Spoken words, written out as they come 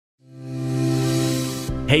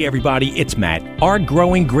Hey everybody, it's Matt. Our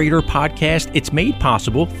Growing Greater podcast, it's made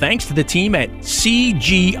possible thanks to the team at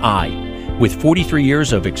CGI. With 43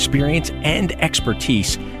 years of experience and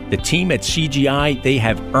expertise, the team at CGI, they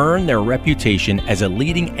have earned their reputation as a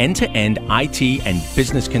leading end-to-end IT and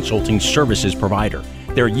business consulting services provider.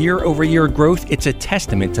 Their year-over-year growth, it's a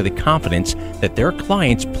testament to the confidence that their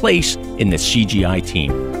clients place in the CGI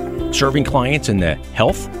team. Serving clients in the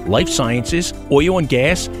health, life sciences, oil and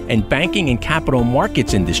gas, and banking and capital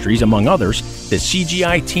markets industries, among others, the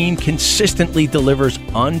CGI team consistently delivers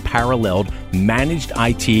unparalleled managed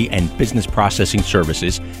IT and business processing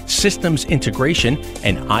services, systems integration,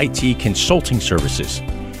 and IT consulting services.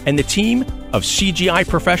 And the team of CGI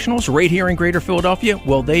professionals right here in Greater Philadelphia,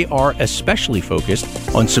 well, they are especially focused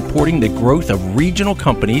on supporting the growth of regional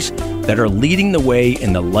companies that are leading the way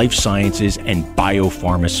in the life sciences and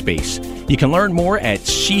biopharma space. You can learn more at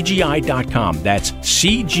CGI.com. That's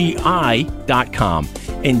CGI.com.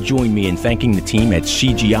 And join me in thanking the team at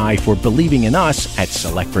CGI for believing in us at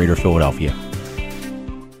Select Greater Philadelphia.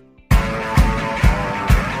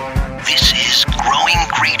 This is Growing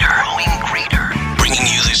Greater. Bringing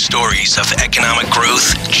you the stories of economic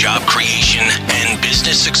growth, job creation, and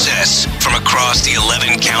business success from across the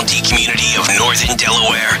 11-county community of northern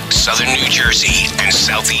Delaware, southern New Jersey, and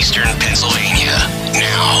southeastern Pennsylvania.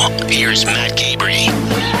 Now, here's Matt Cabrey.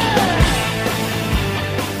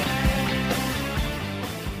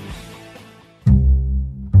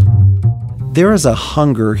 There is a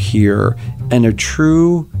hunger here and a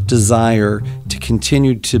true desire to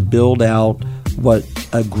continue to build out what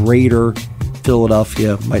a greater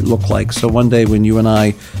Philadelphia might look like. So one day when you and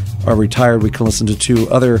I are retired, we can listen to two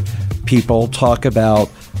other people talk about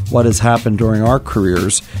what has happened during our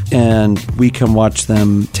careers, and we can watch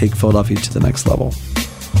them take Philadelphia to the next level.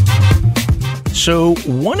 So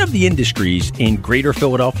one of the industries in Greater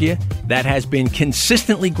Philadelphia that has been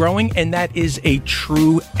consistently growing, and that is a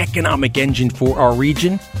true economic engine for our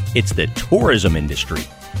region, it's the tourism industry.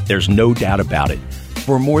 There's no doubt about it.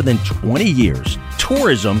 For more than 20 years,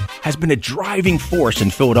 tourism has been a driving force in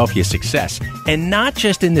Philadelphia's success, and not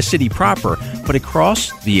just in the city proper, but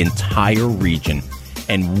across the entire region.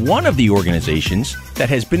 And one of the organizations that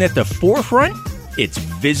has been at the forefront, it's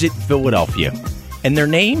Visit Philadelphia. And their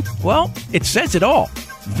name, well, it says it all.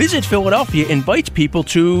 Visit Philadelphia invites people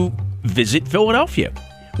to visit Philadelphia.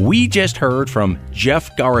 We just heard from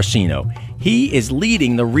Jeff Guaracino. He is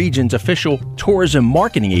leading the region's official tourism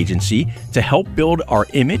marketing agency to help build our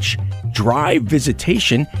image, drive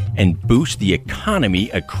visitation, and boost the economy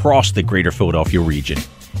across the Greater Philadelphia region.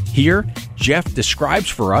 Here, Jeff describes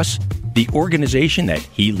for us the organization that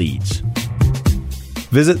he leads.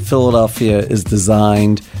 Visit Philadelphia is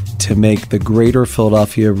designed to make the Greater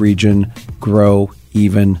Philadelphia region grow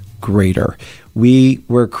even greater. We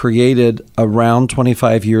were created around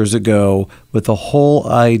 25 years ago with the whole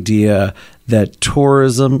idea that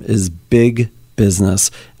tourism is big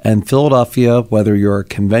business. And Philadelphia, whether you're a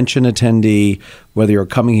convention attendee, whether you're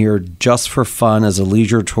coming here just for fun as a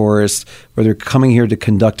leisure tourist, whether you're coming here to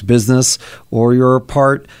conduct business, or you're a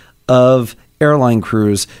part of airline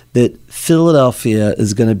crews, that Philadelphia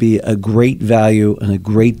is going to be a great value and a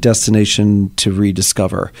great destination to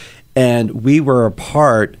rediscover. And we were a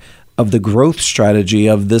part of the growth strategy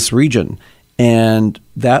of this region. And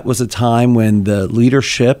that was a time when the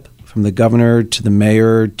leadership, from the governor to the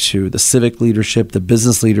mayor to the civic leadership, the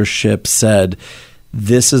business leadership, said,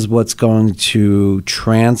 this is what's going to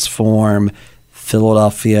transform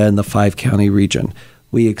Philadelphia and the 5-county region.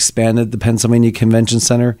 We expanded the Pennsylvania Convention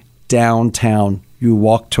Center downtown. You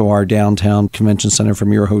walk to our downtown convention center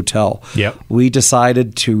from your hotel. Yep. We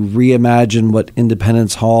decided to reimagine what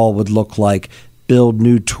Independence Hall would look like, build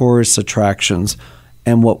new tourist attractions.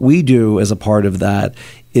 And what we do as a part of that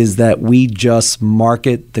is that we just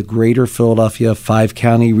market the Greater Philadelphia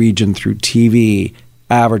 5-county region through TV,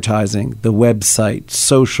 advertising, the website,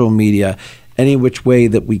 social media, any which way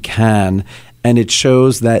that we can. And it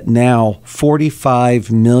shows that now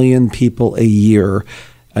 45 million people a year,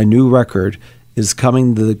 a new record, is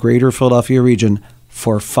coming to the Greater Philadelphia region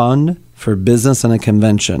for fun, for business, and a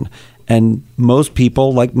convention. And most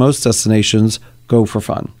people, like most destinations, go for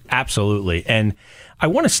fun. Absolutely. And I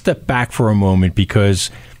want to step back for a moment because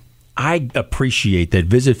I appreciate that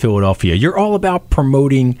Visit Philadelphia, you're all about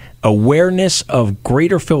promoting awareness of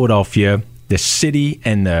Greater Philadelphia, the city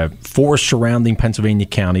and the 4 surrounding Pennsylvania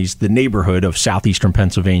counties, the neighborhood of southeastern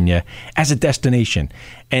Pennsylvania as a destination.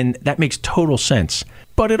 And that makes total sense.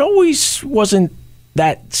 But it always wasn't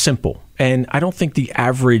that simple. And I don't think the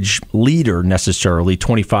average leader necessarily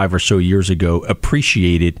 25 or so years ago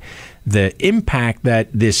appreciated the impact that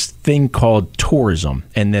this thing called tourism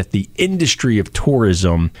and that the industry of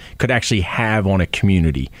tourism could actually have on a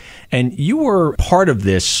community. And you were part of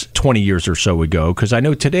this 20 years or so ago, because I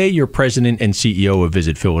know today you're president and CEO of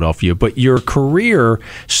Visit Philadelphia, but your career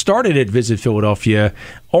started at Visit Philadelphia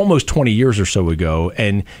almost 20 years or so ago,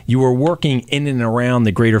 and you were working in and around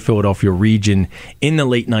the greater Philadelphia region in the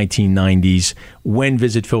late 1990s when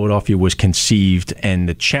Visit Philadelphia was conceived, and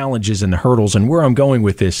the challenges and the hurdles. And where I'm going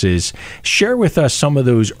with this is, share with us some of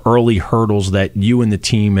those early hurdles that you and the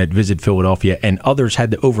team at Visit Philadelphia and others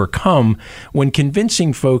had to overcome when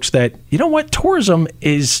convincing folks that, you know what, tourism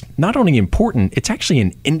is not only important, it's actually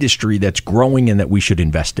an industry that's growing and that we should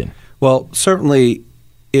invest in. Well, certainly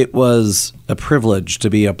it was a privilege to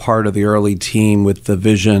be a part of the early team with the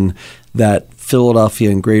vision that Philadelphia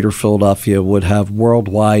and Greater Philadelphia would have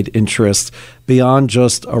worldwide interest beyond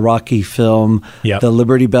just a Rocky film, the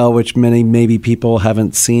Liberty Bell, which maybe people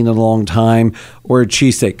haven't seen in a long time, or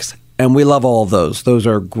cheesesteaks. And we love all of those. Those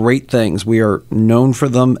are great things. We are known for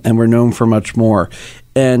them, and we're known for much more.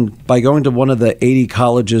 And by going to one of the 80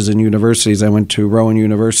 colleges and universities, I went to Rowan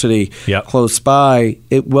University close by,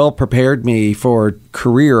 it well prepared me for a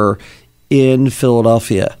career in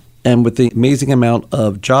Philadelphia. And with the amazing amount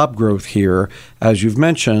of job growth here, as you've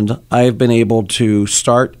mentioned, I've been able to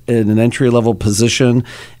start in an entry-level position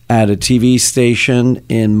at a TV station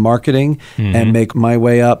in marketing and make my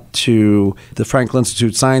way up to the Franklin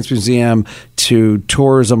Institute Science Museum, to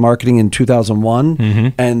tourism marketing in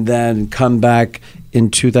 2001, and then come back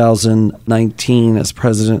in 2019 as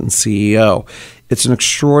president and CEO. It's an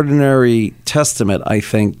extraordinary testament, I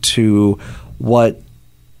think, to what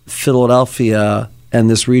Philadelphia and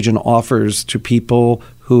this region offers to people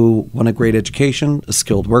who want a great education, a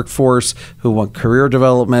skilled workforce, who want career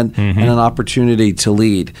development, and an opportunity to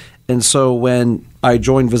lead. And so when I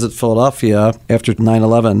joined Visit Philadelphia after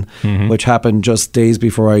 9/11, which happened just days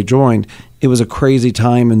before I joined, it was a crazy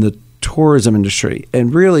time in the tourism industry.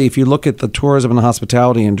 And really, if you look at the tourism and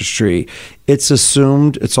hospitality industry, it's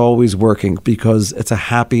assumed it's always working because it's a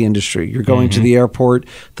happy industry. You're going to the airport,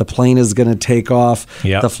 the plane is going to take off,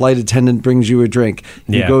 the flight attendant brings you a drink,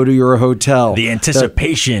 you go to your hotel. The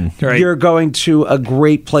anticipation, right? You're going to a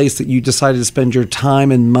great place that you decided to spend your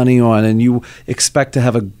time and money on, and you expect to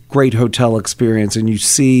have a great hotel experience, and you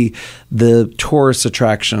see the tourist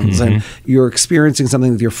attractions, and you're experiencing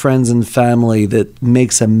something with your friends and family that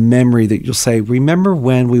makes a memory that you'll say, remember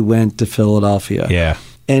when we went to Philadelphia? Yeah.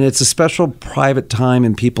 And it's a special private time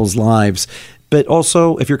in people's lives. But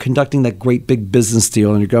also, if you're conducting that great big business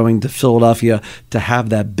deal and you're going to Philadelphia to have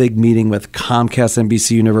that big meeting with Comcast,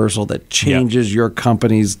 NBC, Universal that changes your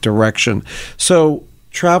company's direction. So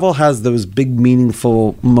travel has those big,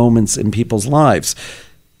 meaningful moments in people's lives.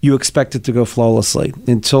 You expect it to go flawlessly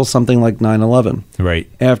until something like 9/11. Right.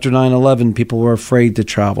 After 9/11, people were afraid to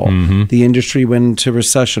travel. The industry went into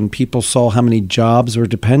recession. People saw how many jobs were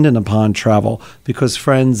dependent upon travel because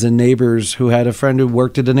friends and neighbors who had a friend who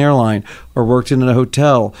worked at an airline or worked in a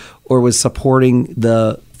hotel or was supporting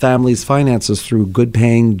the family's finances through a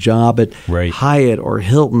good-paying job at Hyatt or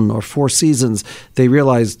Hilton or Four Seasons, they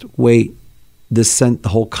realized, wait, this sent the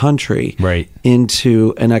whole country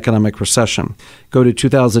into an economic recession. Go to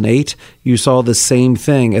 2008, you saw the same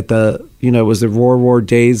thing at the, it was the war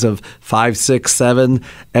days of 5, 6, 7.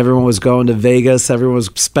 Everyone was going to Vegas. Everyone was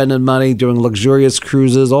spending money, doing luxurious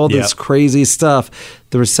cruises, all this crazy stuff.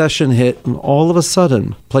 The recession hit, and all of a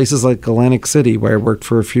sudden, places like Atlantic City, where I worked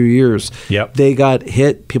for a few years, they got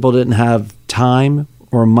hit. People didn't have time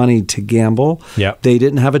or money to gamble. They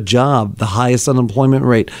didn't have a job, the highest unemployment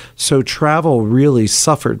rate. So travel really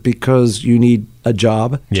suffered because you need a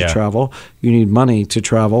job to travel, you need money to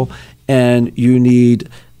travel, and you need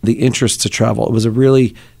the interest to travel. It was a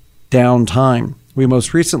really down time. We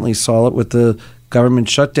most recently saw it with the government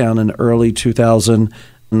shutdown in early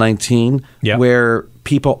 2019, where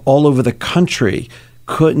people all over the country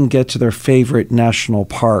couldn't get to their favorite national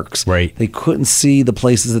parks. They couldn't see the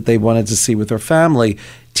places that they wanted to see with their family.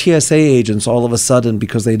 TSA agents, all of a sudden,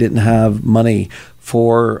 because they didn't have money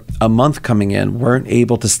for a month coming in, weren't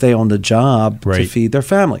able to stay on the job to feed their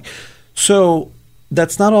family. So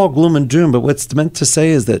that's not all gloom and doom, but what's meant to say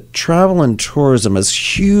is that travel and tourism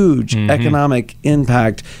has huge economic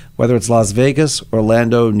impact, whether it's Las Vegas,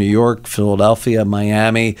 Orlando, New York, Philadelphia,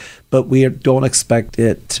 Miami, but we don't expect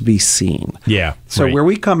it to be seen. So where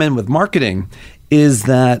we come in with marketing is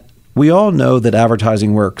that we all know that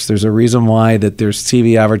advertising works. There's a reason why that there's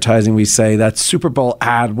TV advertising. We say that Super Bowl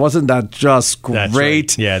ad, wasn't that just great? That's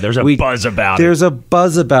right. Yeah, there's a buzz about it. There's a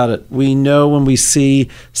buzz about it. We know when we see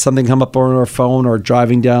something come up on our phone or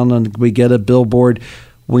driving down and we get a billboard,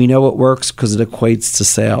 We know it works because it equates to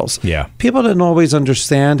sales. Yeah. People didn't always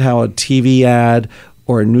understand how a TV ad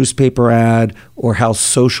or a newspaper ad or how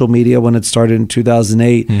social media, when it started in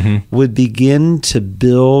 2008, would begin to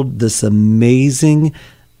build this amazing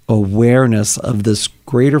awareness of this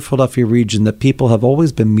greater Philadelphia region that people have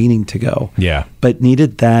always been meaning to go. Yeah. But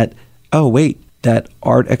needed that, oh, wait, that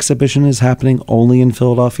art exhibition is happening only in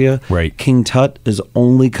Philadelphia. Right. King Tut is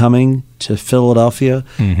only coming to Philadelphia.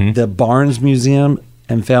 The Barnes Museum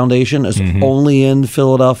and Foundation is only in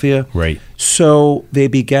Philadelphia. Right. So they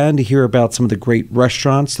began to hear about some of the great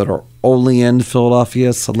restaurants that are only in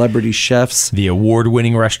Philadelphia, celebrity chefs. The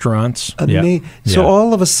award-winning restaurants. So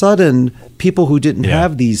all of a sudden, people who didn't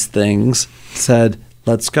have these things said,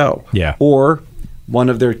 let's go. Yeah. Or one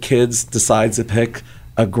of their kids decides to pick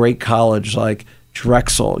a great college like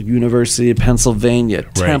Drexel, University of Pennsylvania,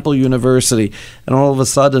 Temple University, and all of a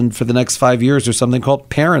sudden, for the next 5 years, there's something called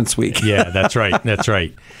Parents Week. Yeah, that's right. That's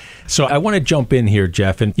right. So I want to jump in here,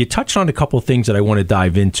 Jeff, and you touched on a couple of things that I want to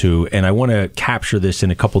dive into, and I want to capture this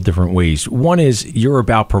in a couple different ways. One is you're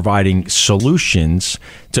about providing solutions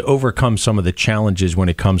to overcome some of the challenges when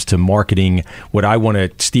it comes to marketing what I want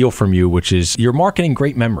to steal from you, which is you're marketing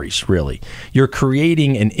great memories, really. You're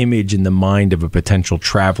creating an image in the mind of a potential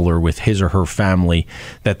traveler with his or her family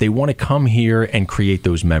that they want to come here and create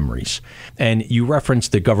those memories. And you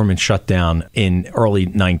referenced the government shutdown in early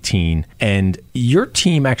 19, and your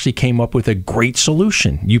team actually came up with a great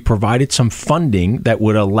solution. You provided some funding that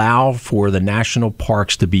would allow for the national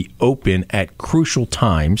parks to be open at crucial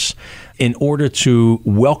times in order to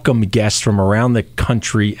welcome guests from around the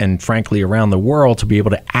country and, frankly, around the world to be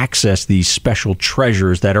able to access these special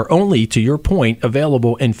treasures that are only, to your point,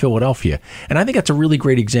 available in Philadelphia. And I think that's a really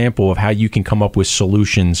great example of how you can come up with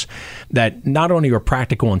solutions that not only are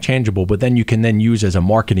practical and tangible, but then you can then use as a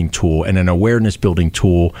marketing tool and an awareness building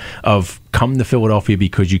tool of come to Philadelphia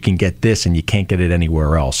because you can get this and you can't get it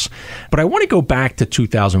anywhere else. But I want to go back to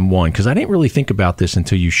 2001 because I didn't really think about this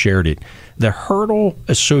until you shared it. The hurdle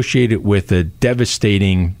associated with a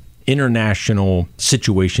devastating international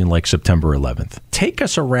situation like September 11th. Take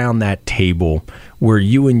us around that table where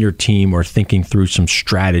you and your team are thinking through some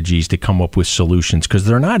strategies to come up with solutions, because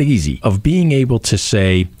they're not easy, of being able to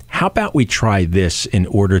say, how about we try this in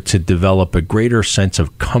order to develop a greater sense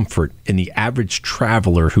of comfort in the average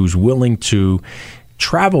traveler who's willing to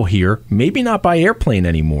travel here, maybe not by airplane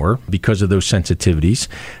anymore because of those sensitivities,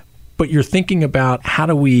 but you're thinking about how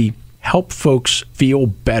do we help folks feel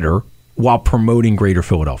better while promoting Greater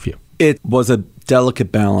Philadelphia? It was a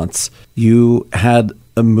delicate balance. You had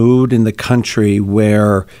a mood in the country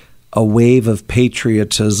where a wave of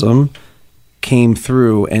patriotism came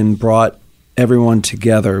through and brought everyone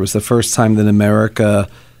together. It was the first time that America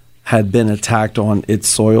had been attacked on its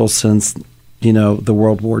soil since, the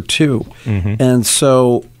World War II. And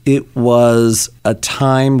so it was a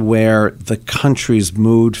time where the country's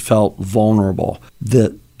mood felt vulnerable.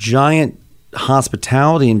 The giant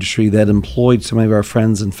hospitality industry that employed so many of our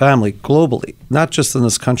friends and family globally, not just in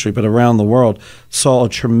this country, but around the world, saw a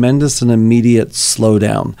tremendous and immediate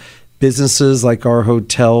slowdown. Businesses like our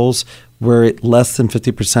hotels were at less than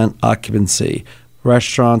 50% occupancy.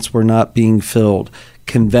 Restaurants were not being filled.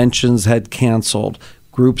 Conventions had canceled.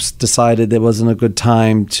 Groups decided it wasn't a good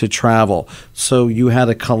time to travel. So you had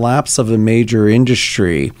a collapse of a major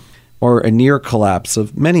industry, or a near collapse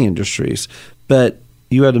of many industries. But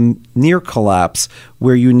you had a near collapse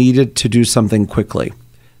where you needed to do something quickly.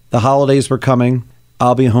 The holidays were coming.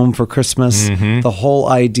 I'll be home for Christmas. The whole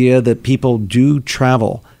idea that people do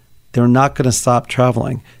travel. They're not going to stop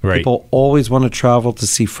traveling. Right. People always want to travel to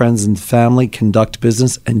see friends and family, conduct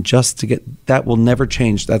business, and just to get that will never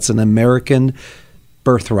change. That's an American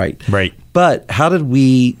birthright. Right. But how did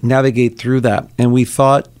we navigate through that? And we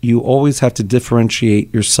thought you always have to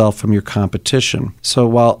differentiate yourself from your competition. So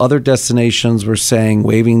while other destinations were saying,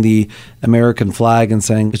 waving the American flag and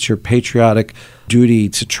saying it's your patriotic duty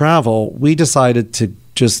to travel, we decided to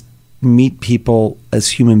just meet people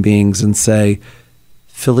as human beings and say,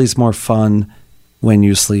 Philly's more fun when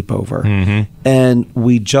you sleep over. And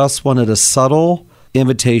we just wanted a subtle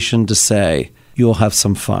invitation to say, you'll have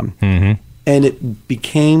some fun. And it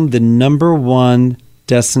became the number one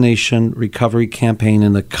destination recovery campaign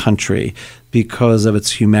in the country because of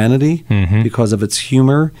its humanity, because of its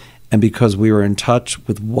humor, and because we were in touch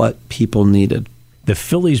with what people needed. The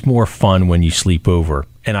Philly's more fun when you sleep over.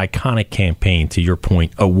 An iconic campaign, to your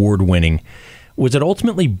point, award-winning. Was it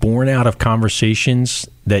ultimately born out of conversations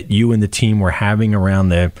that you and the team were having around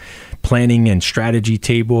the planning and strategy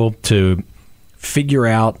table to figure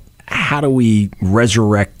out how do we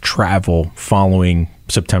resurrect travel following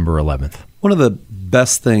September 11th? One of the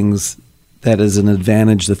best things that is an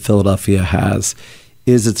advantage that Philadelphia has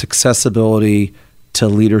is its accessibility to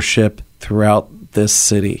leadership throughout this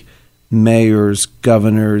city. Mayors,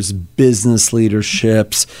 governors, business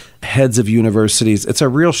leaderships, heads of universities. It's a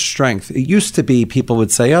real strength. It used to be people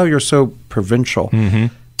would say, oh, you're so provincial.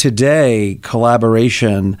 Mm-hmm. Today,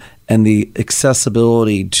 collaboration and the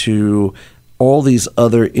accessibility to all these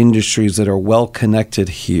other industries that are well connected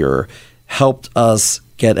here helped us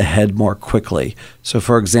get ahead more quickly. So,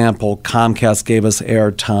 for example, Comcast gave us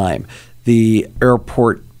airtime. The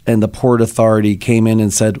airport and the Port Authority came in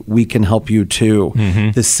and said, we can help you too.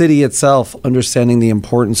 Mm-hmm. The city itself, understanding the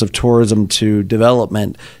importance of tourism to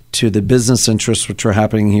development, to the business interests which are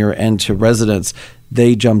happening here, and to residents,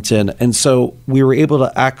 they jumped in. And so we were able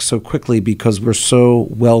to act so quickly because we're so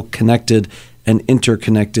well connected and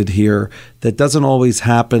interconnected here. That doesn't always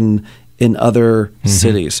happen in other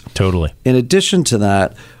cities. Totally. In addition to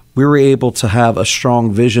that, we were able to have a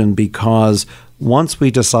strong vision because once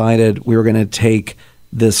we decided we were going to take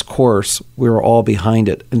this course, we were all behind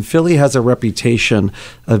it. And Philly has a reputation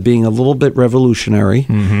of being a little bit revolutionary.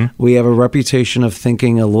 Mm-hmm. We have a reputation of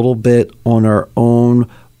thinking a little bit on our own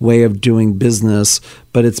way of doing business,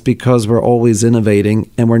 but it's because we're always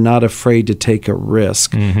innovating and we're not afraid to take a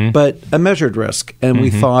risk, but a measured risk. And we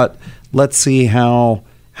thought, let's see how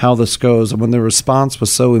this goes. And when the response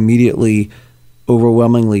was so immediately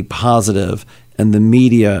overwhelmingly positive, and the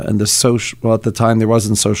media and the social, well, at the time there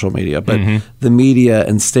wasn't social media, but the media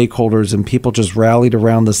and stakeholders and people just rallied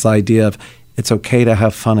around this idea of it's okay to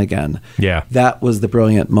have fun again. Yeah. That was the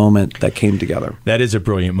brilliant moment that came together. That is a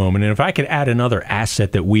brilliant moment. And if I could add another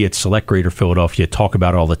asset that we at Select Greater Philadelphia talk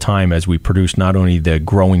about all the time as we produce not only the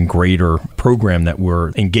Growing Greater program that we're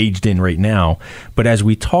engaged in right now, but as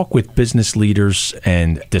we talk with business leaders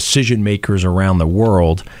and decision makers around the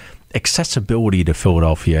world, accessibility to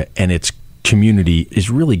Philadelphia and its community is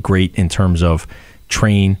really great in terms of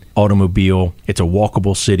train, automobile. It's a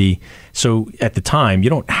walkable city. So at the time, you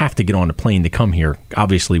don't have to get on a plane to come here.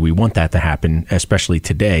 Obviously, we want that to happen, especially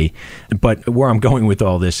today. But where I'm going with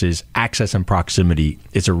all this is access and proximity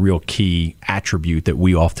is a real key attribute that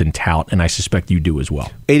we often tout, and I suspect you do as well.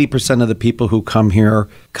 80% of the people who come here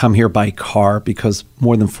by car because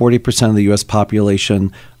more than 40% of the U.S.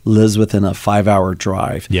 population lives within a 5-hour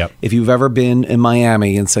drive. Yep. If you've ever been in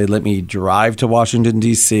Miami and say, let me drive to Washington,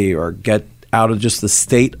 D.C. or get out of just the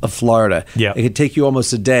state of Florida. Yep. It could take you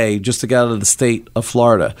almost a day just to get out of the state of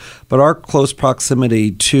Florida. But our close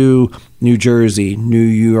proximity to New Jersey, New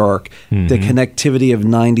York, the connectivity of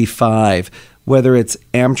 95, whether it's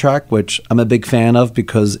Amtrak, which I'm a big fan of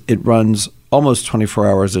because it runs almost 24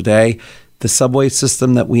 hours a day, the subway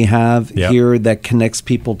system that we have here that connects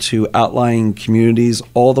people to outlying communities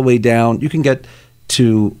all the way down. You can get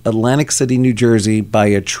to Atlantic City, New Jersey by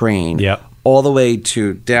a train. Yep. All the way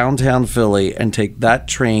to downtown Philly and take that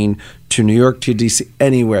train to New York, to D.C.,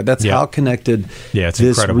 anywhere. That's how connected this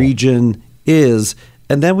incredible region is.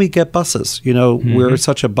 And then we get buses. You know, we're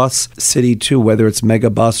such a bus city too, whether it's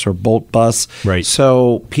Megabus or Bolt Bus. Right.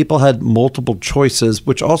 So people had multiple choices,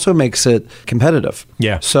 which also makes it competitive.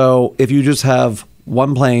 Yeah. So if you just have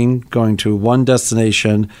one plane going to one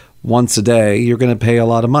destination once a day, you're going to pay a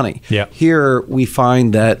lot of money. Yeah. Here we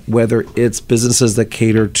find that whether it's businesses that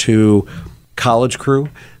cater to college crew,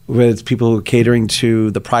 whether it's people who are catering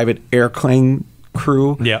to the private airplane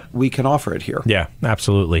crew, we can offer it here. Yeah,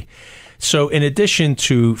 absolutely. So in addition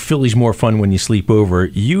to Philly's More Fun When You Sleep Over,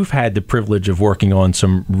 you've had the privilege of working on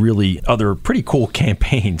some really other pretty cool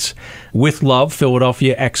campaigns. With Love,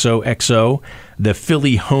 Philadelphia XOXO, the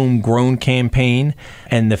Philly Homegrown campaign,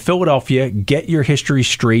 and the Philadelphia Get Your History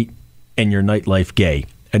Straight and Your Nightlife Gay.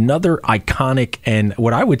 Another iconic and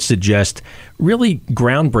what I would suggest really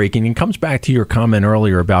groundbreaking, and comes back to your comment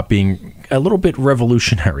earlier about being a little bit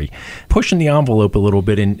revolutionary, pushing the envelope a little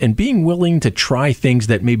bit and being willing to try things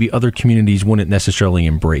that maybe other communities wouldn't necessarily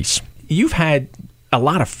embrace. You've had a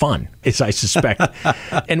lot of fun, as I suspect.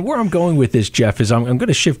 And where I'm going with this, Jeff, is I'm going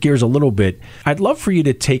to shift gears a little bit. I'd love for you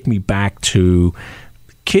to take me back to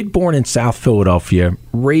kid born in South Philadelphia,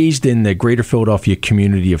 raised in the greater Philadelphia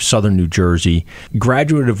community of Southern New Jersey,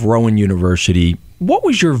 graduate of Rowan University. What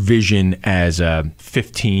was your vision as a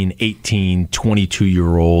 15, 18,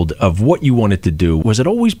 22-year-old of what you wanted to do? Was it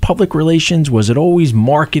always public relations? Was it always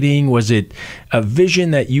marketing? Was it a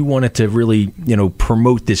vision that you wanted to really,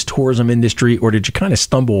 promote this tourism industry? Or did you kind of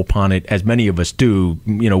stumble upon it, as many of us do,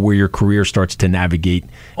 where your career starts to navigate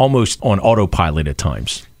almost on autopilot at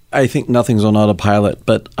times? I think nothing's on autopilot,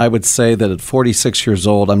 but I would say that at 46 years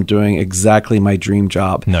old, I'm doing exactly my dream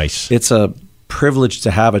job. Nice. It's a privilege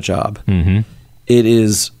to have a job. Mm-hmm. It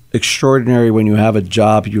is extraordinary when you have a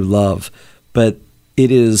job you love, but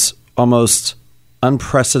it is almost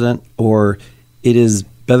unprecedented, or it is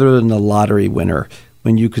better than a lottery winner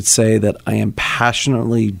when you could say that I am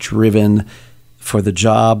passionately driven for the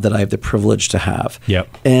job that I have the privilege to have. Yep.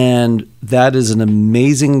 And that is an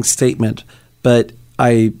amazing statement. But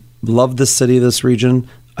I love the city, this region.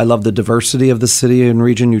 I love the diversity of the city and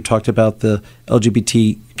region. You talked about the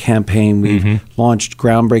LGBT campaign. We've launched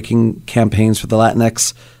groundbreaking campaigns for the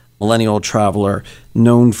Latinx millennial traveler,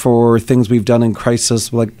 known for things we've done in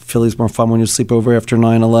crisis, like Philly's more fun when you sleep over after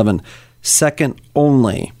 9/11. Second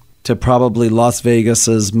only to probably Las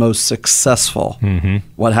Vegas's most successful.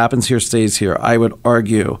 What happens here stays here. I would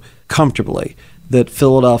argue comfortably that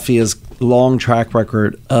Philadelphia's long track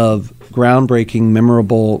record of groundbreaking,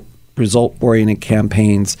 memorable, result-oriented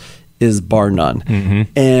campaigns is bar none.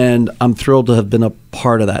 And I'm thrilled to have been a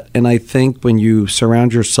part of that. And I think when you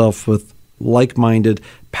surround yourself with like-minded,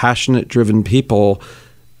 passionate, driven people,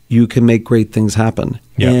 you can make great things happen.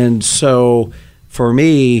 Yep. And so for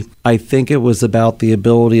me, I think it was about the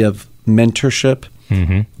ability of mentorship,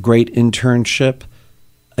 great internship,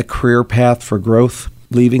 a career path for growth,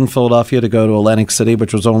 leaving Philadelphia to go to Atlantic City,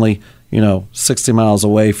 which was only, 60 miles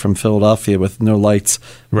away from Philadelphia with no lights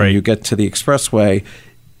when you get to the expressway.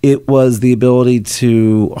 It was the ability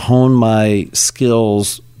to hone my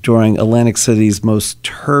skills during Atlantic City's most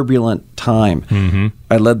turbulent time.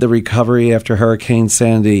 I led the recovery after Hurricane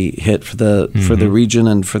Sandy hit for the region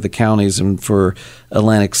and for the counties and for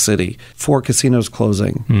Atlantic City. 4 casinos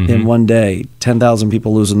closing in one day, 10,000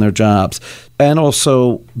 people losing their jobs, and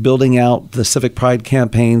also building out the civic pride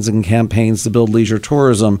campaigns and campaigns to build leisure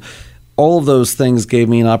tourism. All of those things gave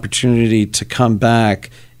me an opportunity to come back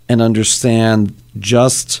and understand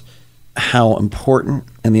just how important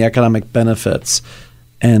and the economic benefits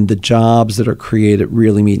and the jobs that are created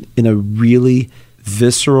really mean in a really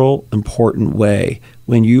visceral, important way.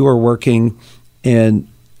 When you are working in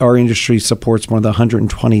our industry supports more than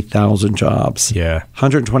 120,000 jobs. Yeah.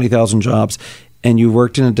 120,000 jobs. And you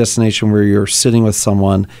worked in a destination where you're sitting with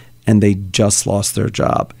someone and they just lost their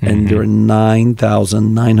job. And there are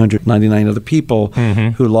 9,999 other people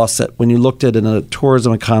who lost it. When you looked at it in a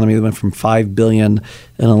tourism economy that went from $5 billion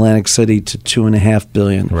in Atlantic City to $2.5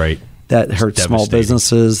 billion. Right. That hurts small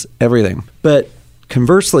businesses, everything. But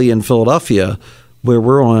conversely, in Philadelphia, where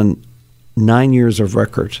we're on 9 years of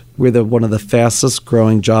record, we're one of the fastest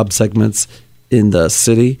growing job segments in the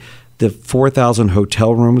city. The 4,000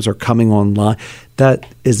 hotel rooms are coming online. That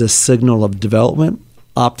is a signal of development,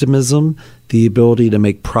 optimism, the ability to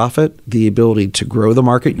make profit, the ability to grow the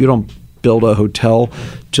market. You don't build a hotel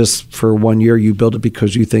just for 1 year. You build it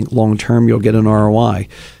because you think long term you'll get an ROI.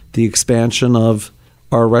 The expansion of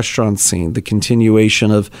our restaurant scene, the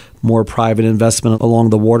continuation of more private investment along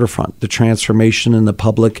the waterfront, the transformation in the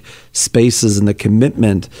public spaces, and the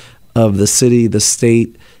commitment of the city, the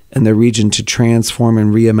state, and the region to transform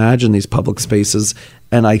and reimagine these public spaces.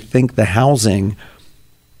 And I think the housing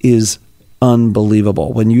is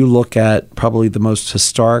unbelievable. When you look at probably the most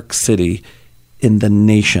historic city in the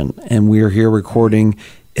nation, and we're here recording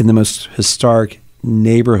in the most historic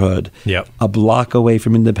neighborhood, a block away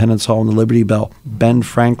from Independence Hall and the Liberty Bell. Ben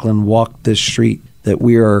Franklin walked this street that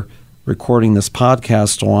we are recording this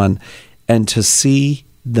podcast on, and to see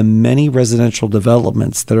the many residential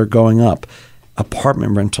developments that are going up,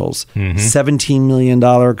 apartment rentals, $17 million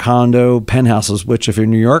condo penthouses, which if you're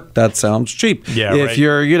in New York, that sounds cheap. If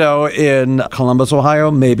you're, in Columbus,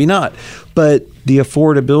 Ohio, maybe not. But the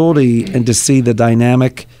affordability and to see the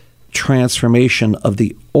dynamic transformation of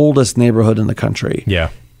the oldest neighborhood in the country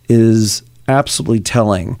is absolutely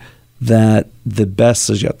telling that the best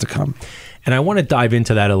is yet to come. And I want to dive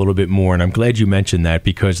into that a little bit more, and I'm glad you mentioned that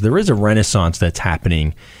because there is a renaissance that's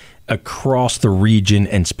happening across the region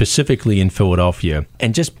and specifically in Philadelphia,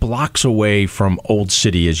 and just blocks away from Old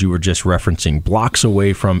City, as you were just referencing, blocks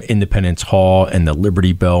away from Independence Hall and the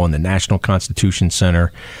Liberty Bell and the National Constitution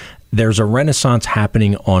Center. There's a renaissance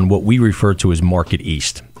happening on what we refer to as Market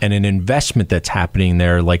East, and an investment that's happening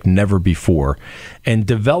there like never before. And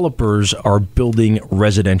developers are building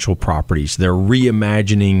residential properties. They're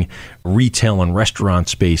reimagining retail and restaurant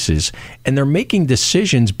spaces, and they're making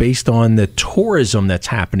decisions based on the tourism that's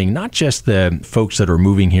happening, not just the folks that are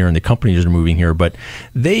moving here and the companies that are moving here, but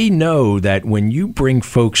they know that when you bring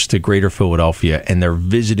folks to Greater Philadelphia and they're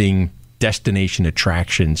visiting destination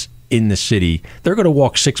attractions in the city, they're going to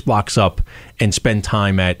walk 6 blocks up and spend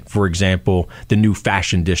time at, for example, the new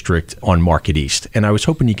fashion district on Market East. And I was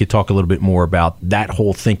hoping you could talk a little bit more about that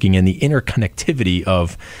whole thinking and the interconnectivity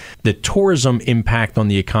of the tourism impact on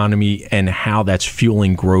the economy and how that's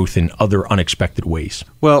fueling growth in other unexpected ways.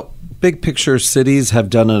 Well, big picture, cities have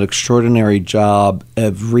done an extraordinary job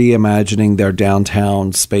of reimagining their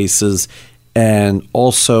downtown spaces. And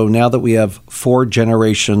also, now that we have 4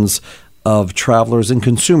 generations of travelers and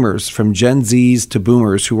consumers, from Gen Zs to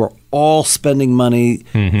boomers, who are all spending money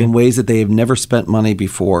in ways that they have never spent money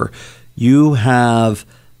before, you have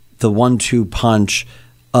the 1-2 punch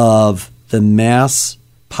of the mass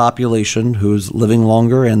population who's living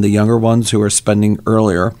longer and the younger ones who are spending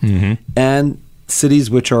earlier, and cities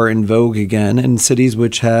which are in vogue again and cities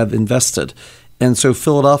which have invested. And so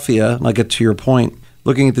Philadelphia, and I'll get to your point,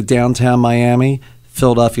 looking at the downtown Miami,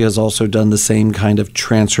 Philadelphia has also done the same kind of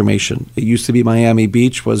transformation. It used to be Miami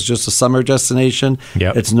Beach was just a summer destination.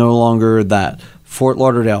 Yep. It's no longer that. Fort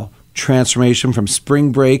Lauderdale, transformation from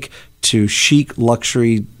spring break to chic,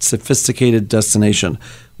 luxury, sophisticated destination.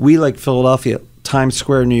 We, like Philadelphia, Times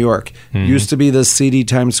Square, New York, used to be the seedy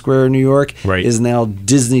Times Square, New York, is now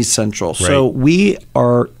Disney Central. Right. So we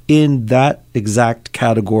are in that exact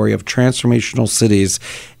category of transformational cities.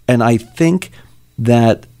 And I think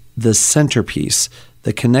that the centerpiece,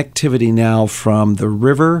 the connectivity now from the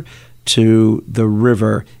river to the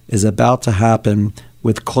river, is about to happen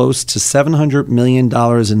with close to $700 million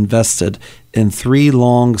invested in 3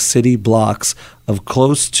 long city blocks of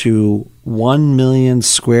close to 1 million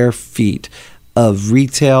square feet of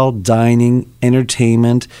retail, dining,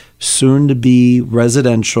 entertainment, soon-to-be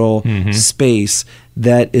residential space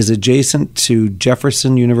that is adjacent to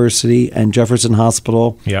Jefferson University and Jefferson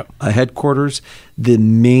Hospital headquarters. The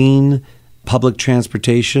main public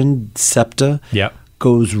transportation, SEPTA,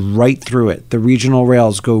 goes right through it. The regional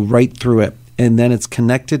rails go right through it. And then it's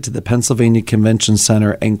connected to the Pennsylvania Convention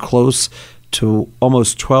Center and close to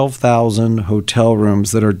almost 12,000 hotel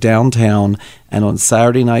rooms that are downtown and on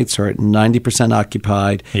Saturday nights are at 90%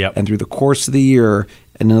 occupied. And through the course of the year,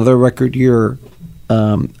 another record year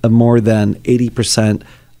of more than 80%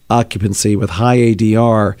 occupancy with high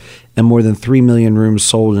ADR and more than 3 million rooms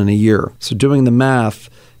sold in a year. So doing the math,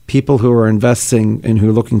 people who are investing and who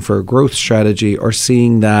are looking for a growth strategy are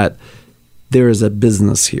seeing that there is a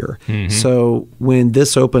business here. So when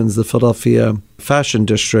this opens, the Philadelphia Fashion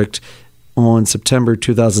District, on September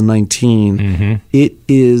 2019, it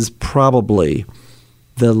is probably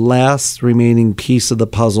the last remaining piece of the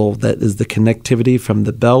puzzle that is the connectivity from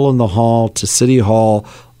the Bell in the Hall to City Hall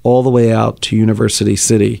all the way out to University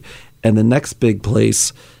City. And the next big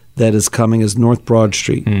place that is coming is North Broad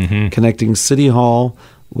Street, connecting City Hall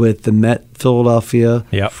with the Met Philadelphia,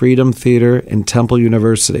 Freedom Theater, and Temple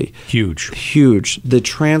University. Huge. The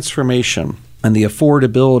transformation and the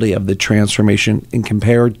affordability of the transformation in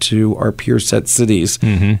compared to our peer set cities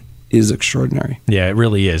is extraordinary. Yeah, it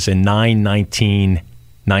really is. And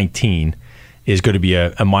 9/19/19 is going to be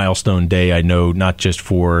a milestone day, I know, not just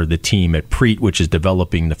for the team at Preet, which is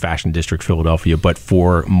developing the Fashion District Philadelphia, but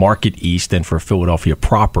for Market East and for Philadelphia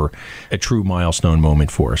proper, a true milestone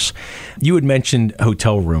moment for us. You had mentioned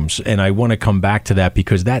hotel rooms, and I want to come back to that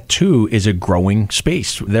because that, too, is a growing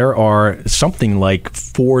space. There are something like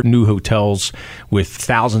 4 new hotels with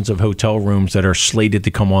thousands of hotel rooms that are slated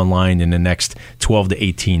to come online in the next 12 to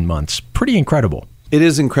 18 months. Pretty incredible. It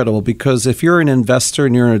is incredible because if you're an investor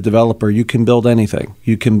and you're a developer, you can build anything.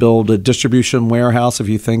 You can build a distribution warehouse if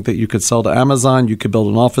you think that you could sell to Amazon. You could build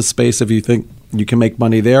an office space if you think you can make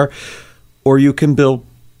money there. Or you can build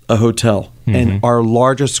a hotel. And our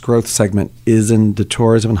largest growth segment is in the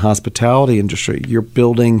tourism and hospitality industry. You're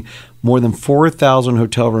building more than 4,000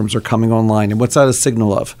 hotel rooms are coming online. And what's that a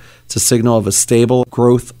signal of? It's a signal of a stable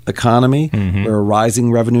growth economy where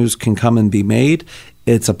rising revenues can come and be made.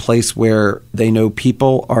 It's a place where they know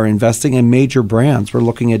people are investing in major brands. We're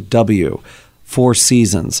looking at Four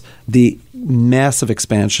Seasons, the massive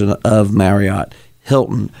expansion of Marriott,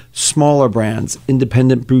 Hilton, smaller brands,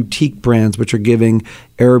 independent boutique brands, which are giving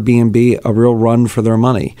Airbnb a real run for their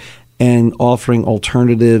money and offering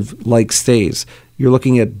alternative-like stays. You're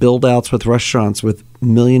looking at build-outs with restaurants with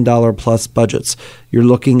 $1 million plus budgets. You're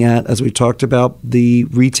looking at, as we talked about, the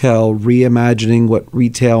retail, reimagining what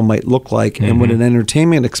retail might look like and what an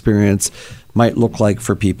entertainment experience might look like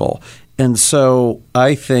for people. And so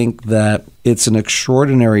I think that it's an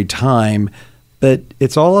extraordinary time, but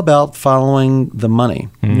it's all about following the money.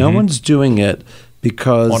 No one's doing it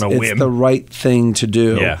because it's the right thing to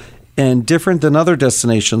do. And different than other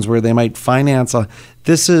destinations where they might finance.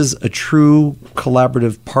 This is a true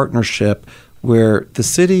collaborative partnership where the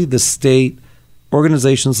city, the state,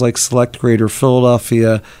 organizations like Select Greater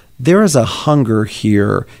Philadelphia, there is a hunger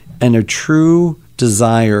here and a true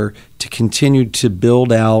desire to continue to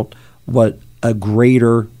build out what a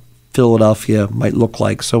greater Philadelphia might look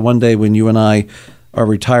like. So one day when you and I are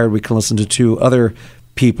retired, we can listen to 2 other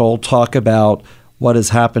people talk about what has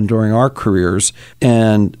happened during our careers,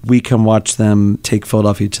 and we can watch them take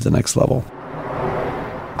Philadelphia to the next level.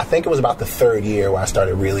 I think it was about the third year where I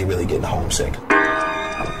started really, really getting homesick.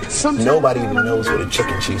 Nobody even knows what a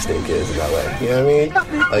chicken cheesesteak is in LA. You know what I mean?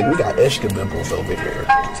 Like, we got ishkabibbles over here.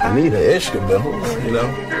 I need an ishkabibble, you know?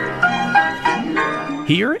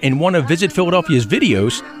 Here, in one of Visit Philadelphia's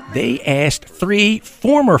videos, they asked 3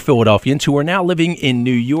 former Philadelphians who are now living in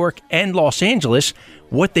New York and Los Angeles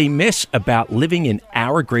what they miss about living in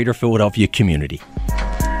our greater Philadelphia community.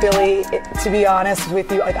 Philly, to be honest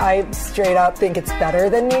with you, like, I straight up think it's better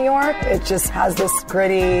than New York. It just has this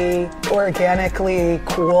gritty, organically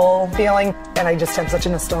cool feeling, and I just have such a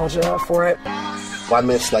nostalgia for it. I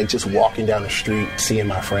miss, like, just walking down the street, seeing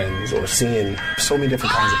my friends, or seeing so many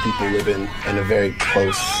different kinds of people living in a very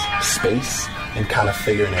close space and kind of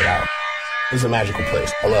figuring it out. It's a magical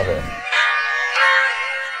place. I love it.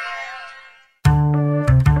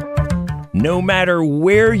 No matter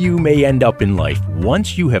where you may end up in life,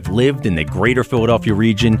 once you have lived in the greater Philadelphia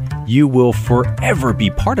region, you will forever be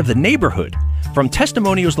part of the neighborhood. From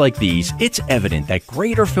testimonials like these, it's evident that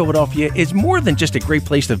greater Philadelphia is more than just a great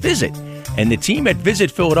place to visit. And the team at Visit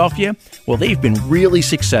Philadelphia, well, they've been really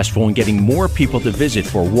successful in getting more people to visit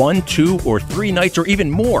for 1, 2, or 3 nights or even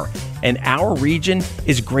more. And our region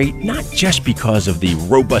is great not just because of the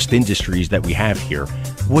robust industries that we have here.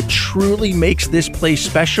 What truly makes this place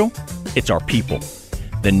special? It's our people.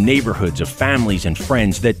 The neighborhoods of families and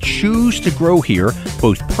friends that choose to grow here,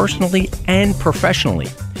 both personally and professionally.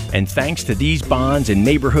 And thanks to these bonds in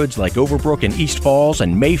neighborhoods like Overbrook and East Falls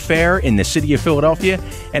and Mayfair in the city of Philadelphia,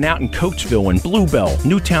 and out in Coatesville and Bluebell,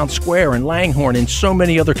 Newtown Square and Langhorne, and so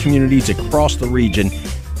many other communities across the region,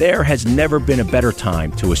 there has never been a better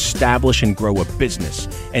time to establish and grow a business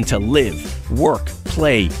and to live, work,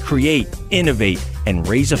 play, create, innovate, and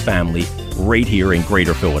raise a family right here in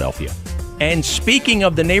greater Philadelphia. And speaking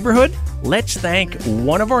of the neighborhood, let's thank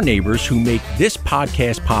one of our neighbors who make this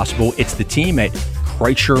podcast possible. It's the team at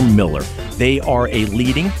Kreischer Miller. They are a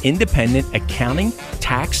leading independent accounting,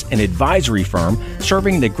 tax, and advisory firm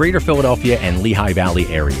serving the greater Philadelphia and Lehigh Valley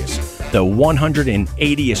areas. The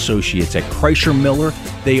 180 associates at Kreischer Miller,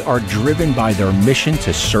 they are driven by their mission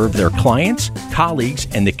to serve their clients, colleagues,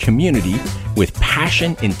 and the community with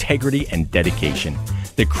passion, integrity, and dedication.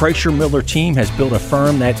 The Kreischer Miller team has built a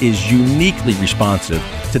firm that is uniquely responsive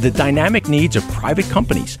to the dynamic needs of private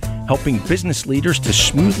companies, helping business leaders to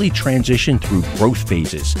smoothly transition through growth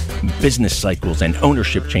phases, business cycles, and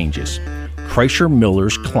ownership changes. Kreischer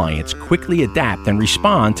Miller's clients quickly adapt and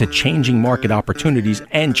respond to changing market opportunities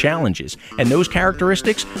and challenges. And those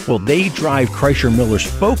characteristics, well, they drive Kreischer Miller's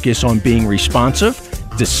focus on being responsive,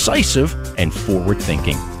 decisive, and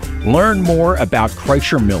forward-thinking. Learn more about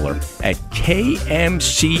Kreischer Miller at kmco.com.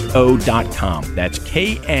 That's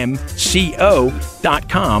kmco.com,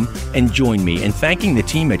 and join me in thanking the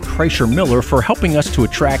team at Kreischer Miller for helping us to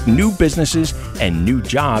attract new businesses and new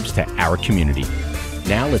jobs to our community.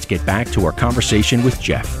 Now let's get back to our conversation with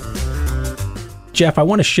Jeff. Jeff, I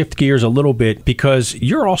want to shift gears a little bit because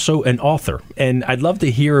you're also an author, and I'd love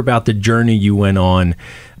to hear about the journey you went on,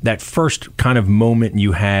 that first kind of moment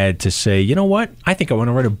you had to say, you know what, I think I want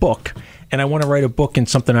to write a book, and I want to write a book in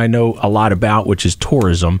something I know a lot about, which is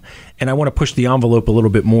tourism, and I want to push the envelope a little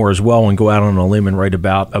bit more as well and go out on a limb and write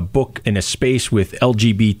about a book in a space with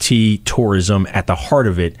LGBT tourism at the heart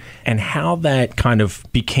of it, and how that kind of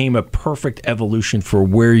became a perfect evolution for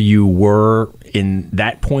where you were in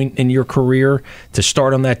that point in your career to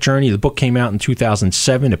start on that journey. The book came out in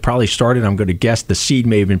 2007. It probably started, I'm going to guess, the seed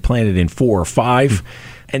may have been planted in 4 or 5.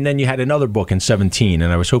 And then you had another book in 2017,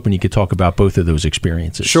 and I was hoping you could talk about both of those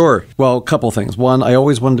experiences. Sure. Well, a couple of things. One, I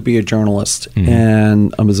always wanted to be a journalist,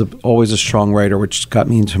 and I was always a strong writer, which got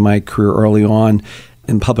me into my career early on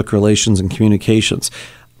in public relations and communications.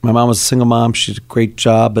 My mom was a single mom. She did a great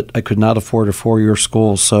job, but I could not afford a 4-year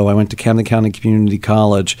school, so I went to Camden County Community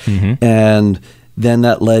College, and then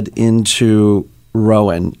that led into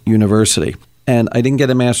Rowan University. And I didn't get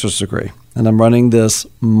a master's degree, and I'm running this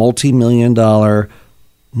multi-million-dollar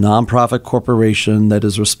nonprofit corporation that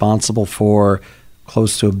is responsible for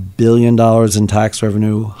close to $1 billion in tax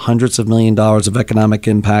revenue, hundreds of millions of dollars of economic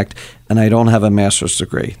impact, and I don't have a master's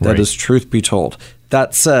degree. That is truth be told.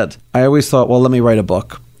 That said, I always thought, well, let me write a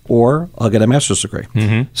book, or I'll get a master's degree.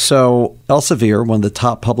 So Elsevier, one of the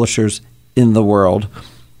top publishers in the world,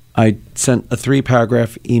 I sent a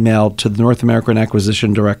 3-paragraph email to the North American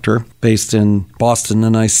Acquisition Director based in Boston,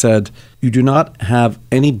 and I said, you do not have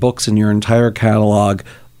any books in your entire catalog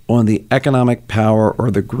on the economic power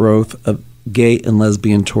or the growth of gay and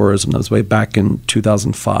lesbian tourism. That was way back in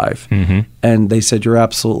 2005. And they said, you're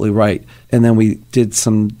absolutely right. And then we did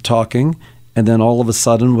some talking, And then all of a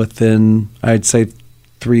sudden, within, I'd say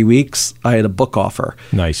 3 weeks, I had a book offer.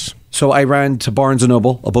 Nice. So I ran to Barnes &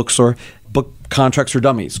 Noble, a bookstore, book contracts for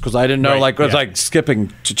dummies, because I didn't know, it was like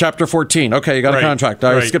skipping to chapter 14. Okay, you got a contract.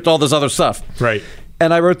 I skipped all this other stuff. Right.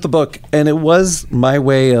 And I wrote the book, and it was my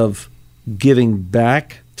way of giving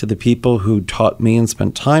back to the people who taught me and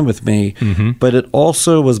spent time with me, but it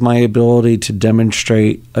also was my ability to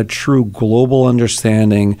demonstrate a true global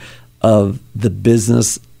understanding of the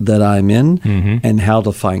business that I'm in and how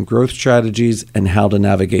to find growth strategies and how to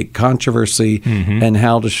navigate controversy and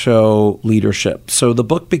how to show leadership. So the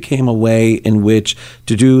book became a way in which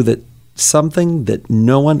to do that, something that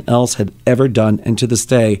no one else had ever done and to this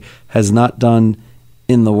day has not done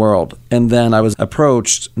in the world. And then I was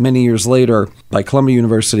approached many years later by Columbia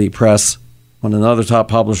University Press, one of the other top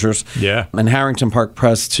publishers, and Harrington Park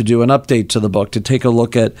Press, to do an update to the book, to take a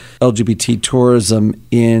look at LGBT tourism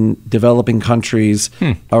in developing countries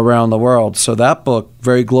around the world. So that book,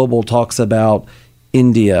 very global, talks about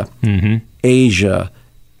India, Asia,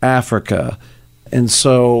 Africa. And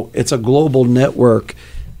so it's a global network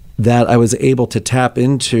that I was able to tap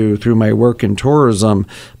into through my work in tourism,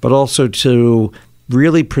 but also to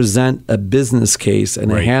really present a business case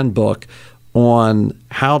and a handbook on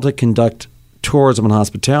how to conduct tourism and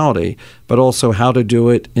hospitality, but also how to do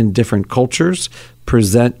it in different cultures,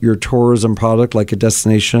 present your tourism product like a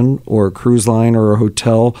destination or a cruise line or a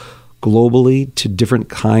hotel globally to different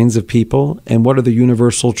kinds of people, and what are the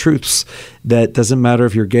universal truths that doesn't matter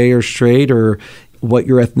if you're gay or straight or what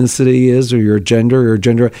your ethnicity is or your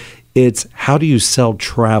gender, it's how do you sell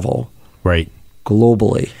travel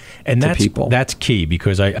globally. And that's key,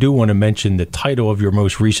 because I do want to mention the title of your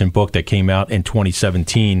most recent book that came out in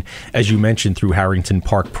 2017, as you mentioned, through Harrington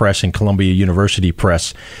Park Press and Columbia University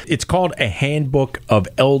Press. It's called A Handbook of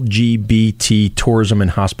LGBT Tourism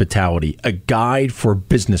and Hospitality, a guide for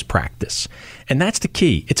business practice. And that's the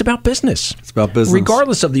key. It's about business. It's about business.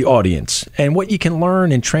 Regardless of the audience. And what you can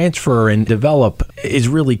learn and transfer and develop is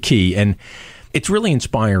really key. And it's really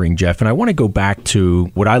inspiring, Jeff, and I want to go back to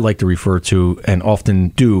what I like to refer to and often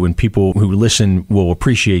do, and people who listen will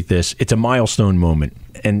appreciate this. It's a milestone moment,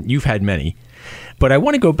 and you've had many. But I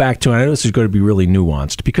want to go back to, and I know this is going to be really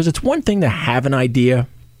nuanced, because it's one thing to have an idea.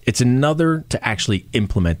 It's another to actually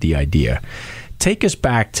implement the idea. Take us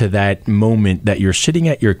back to that moment that you're sitting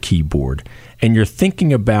at your keyboard and you're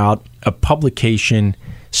thinking about a publication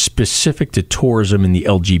specific to tourism in the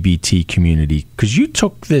LGBT community, because you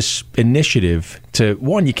took this initiative to,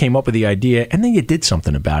 one, you came up with the idea, and then you did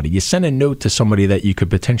something about it. You sent a note to somebody that you could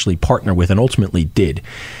potentially partner with and ultimately did.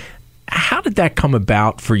 How did that come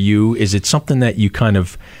about for you? Is it something that you kind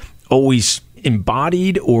of always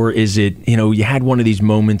embodied, or is it, you had one of these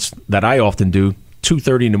moments that I often do,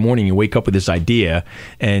 2:30 in the morning, you wake up with this idea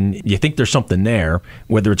and you think there's something there,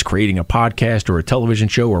 whether it's creating a podcast or a television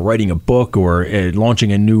show or writing a book or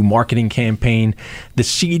launching a new marketing campaign. The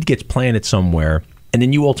seed gets planted somewhere, and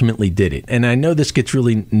then you ultimately did it. And I know this gets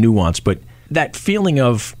really nuanced, but that feeling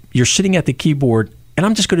of you're sitting at the keyboard and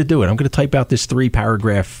I'm just going to do it. I'm going to type out this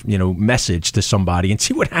 3-paragraph, message to somebody and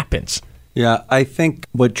see what happens. Yeah, I think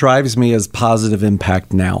what drives me is positive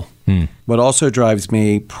impact now. What also drives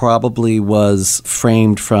me probably was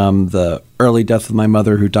framed from the early death of my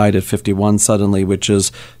mother, who died at 51 suddenly, which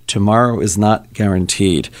is tomorrow is not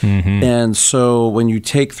guaranteed. And so when you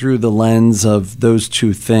take through the lens of those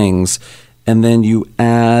two things, and then you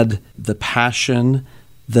add the passion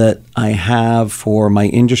that I have for my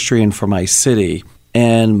industry and for my city,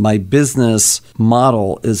 and my business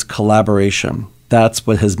model is collaboration. That's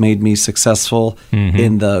what has made me successful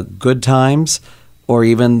in the good times or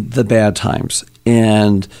even the bad times.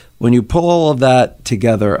 And when you pull all of that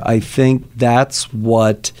together, I think that's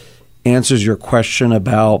what answers your question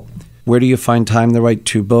about where do you find time to write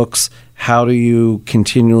 2 books? How do you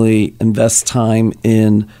continually invest time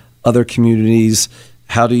in other communities?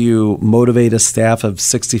 How do you motivate a staff of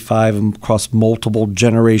 65 across multiple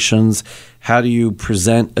generations? How do you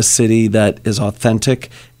present a city that is authentic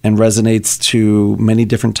and resonates to many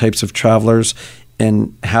different types of travelers?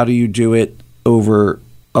 And how do you do it over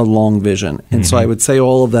a long vision? And so I would say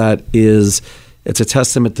all of that it's a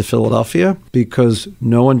testament to Philadelphia, because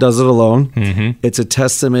no one does it alone. It's a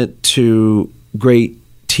testament to great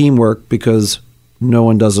teamwork, because no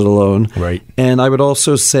one does it alone. Right. And I would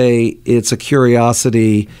also say it's a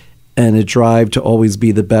curiosity and a drive to always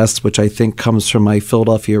be the best, which I think comes from my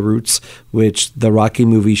Philadelphia roots, which the Rocky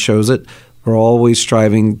movie shows it. We're always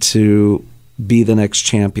striving to be the next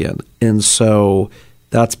champion. And so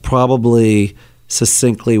that's probably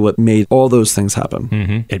succinctly what made all those things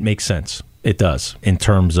happen. It makes sense. It does, in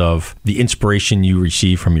terms of the inspiration you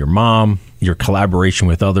receive from your mom, your collaboration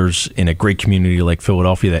with others in a great community like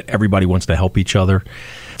Philadelphia that everybody wants to help each other.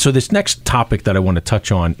 So this next topic that I want to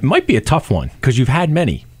touch on might be a tough one because you've had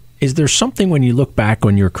many. Is there something when you look back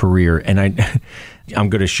on your career, and I'm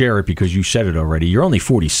going to share it because you said it already, you're only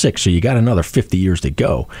 46, so you got another 50 years to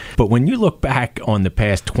go. But when you look back on the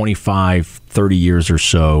past 25, 30 years or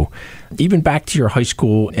so, even back to your high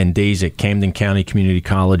school and days at Camden County Community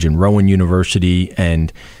College and Rowan University,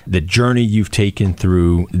 and the journey you've taken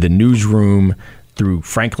through the newsroom, through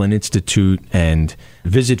Franklin Institute and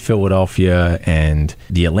Visit Philadelphia and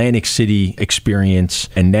the Atlantic City experience,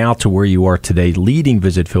 and now to where you are today leading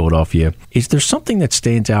Visit Philadelphia, is there something that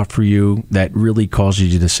stands out for you that really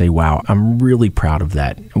causes you to say, wow, I'm really proud of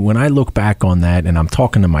that? When I look back on that and I'm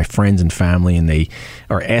talking to my friends and family and they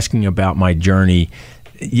are asking about my journey,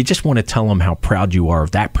 you just want to tell them how proud you are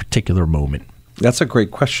of that particular moment. That's a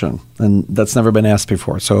great question, and that's never been asked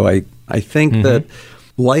before. So I think that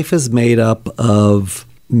life is made up of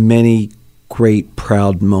many great,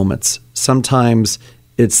 proud moments. Sometimes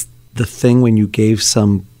it's the thing when you gave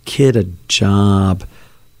some kid a job,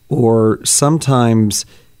 or sometimes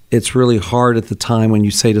it's really hard at the time when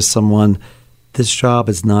you say to someone, this job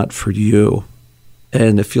is not for you.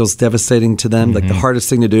 And it feels devastating to them. Like the hardest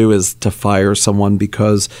thing to do is to fire someone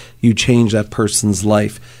because you change that person's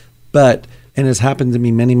life. But, and it's happened to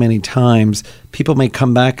me many, many times, people may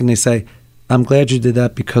come back and they say, I'm glad you did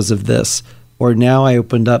that because of this, or now I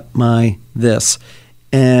opened up my this.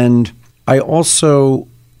 And I also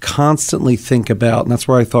constantly think about, and that's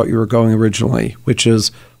where I thought you were going originally, which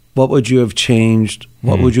is what would you have changed?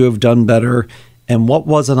 What would you have done better? And what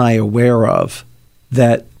wasn't I aware of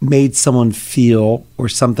that made someone feel or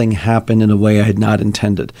something happen in a way I had not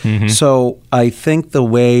intended? So I think the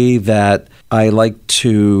way that I like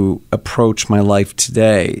to approach my life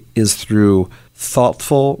today is through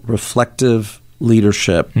thoughtful, reflective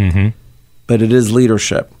leadership, but it is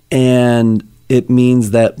leadership. And it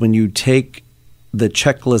means that when you take the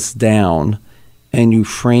checklist down and you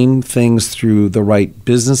frame things through the right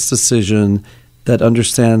business decision that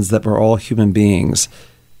understands that we're all human beings,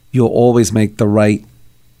 you'll always make the right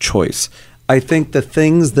choice. I think the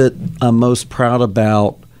things that I'm most proud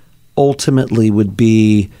about ultimately would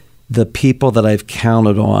be the people that I've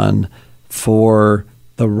counted on for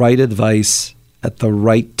the right advice at the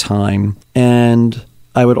right time. And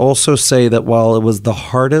I would also say that while it was the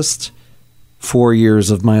hardest 4 years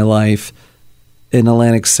of my life in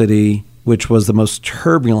Atlantic City, which was the most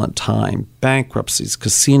turbulent time, bankruptcies,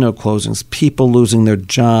 casino closings, people losing their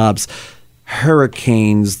jobs,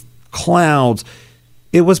 hurricanes, clouds,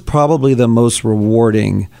 it was probably the most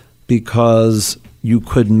rewarding because you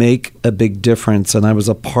could make a big difference. And I was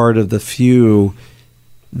a part of the few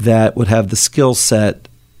that would have the skill set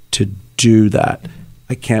to do that.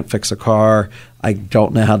 I can't fix a car. I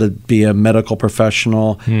don't know how to be a medical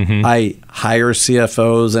professional. I hire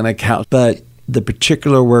CFOs and accountants. But the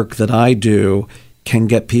particular work that I do can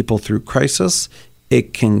get people through crisis.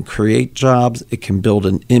 It can create jobs. It can build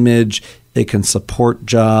an image. It can support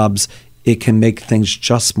jobs. It can make things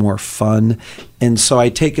just more fun. And so I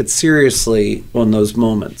take it seriously on those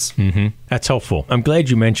moments. That's helpful. I'm glad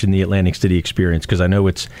you mentioned the Atlantic City experience because I know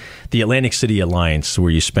it's the Atlantic City Alliance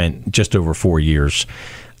where you spent just over 4 years.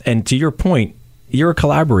 And to your point, you're a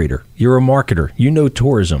collaborator. You're a marketer. You know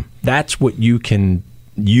tourism. That's what you can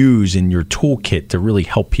use in your toolkit to really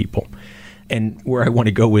help people. And where I want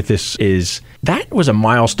to go with this is that was a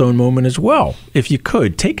milestone moment as well. If you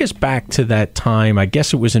could, take us back to that time, I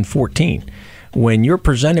guess it was in 2014, when you're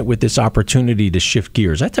presented with this opportunity to shift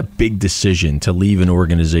gears. That's a big decision to leave an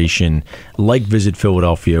organization like Visit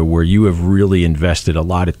Philadelphia, where you have really invested a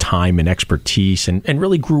lot of time and expertise and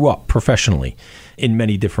really grew up professionally in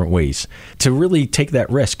many different ways. To really take that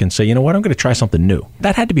risk and say, you know what, I'm going to try something new.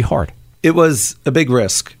 That had to be hard. It was a big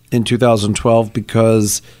risk in 2012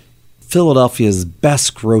 because Philadelphia's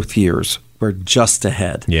best growth years were just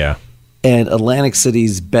ahead. Yeah. And Atlantic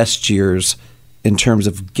City's best years in terms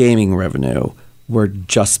of gaming revenue were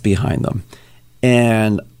just behind them.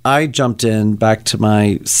 And I jumped in back to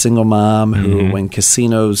my single mom who, when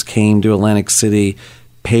casinos came to Atlantic City,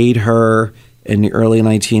 paid her in the early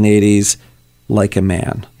 1980s like a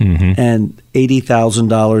man. And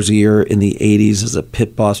 $80,000 a year in the 80s as a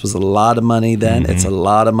pit boss was a lot of money then. It's a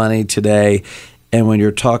lot of money today. And when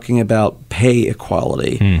you're talking about pay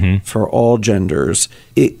equality for all genders,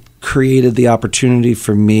 it created the opportunity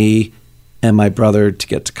for me and my brother to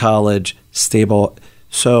get to college, stable.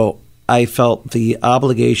 So I felt the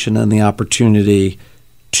obligation and the opportunity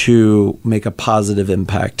to make a positive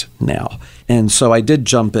impact now. And so I did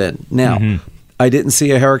jump in. Now, I didn't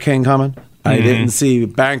see a hurricane coming. I didn't see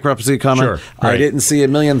bankruptcy coming. Sure, right. I didn't see a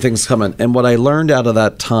million things coming. And what I learned out of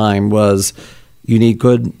that time was you need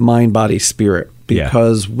good mind, body, spirit.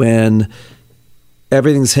 Because when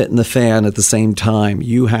everything's hitting the fan at the same time,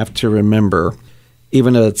 you have to remember,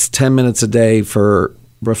 even though it's 10 minutes a day for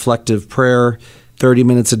reflective prayer, 30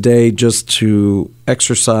 minutes a day just to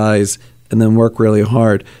exercise, and then work really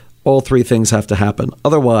hard, all three things have to happen.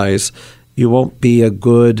 Otherwise, you won't be a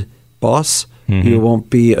good boss. You won't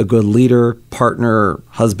be a good leader, partner,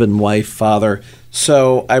 husband, wife, father.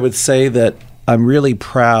 So I would say that I'm really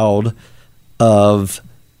proud of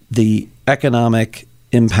the economic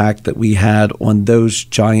impact that we had on those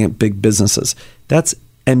giant big businesses. That's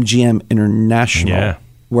MGM International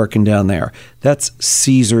working down there. That's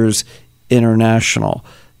Caesars International.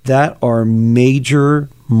 That are major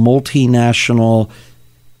multinational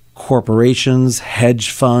corporations, hedge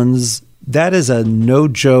funds. That is a no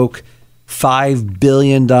joke $5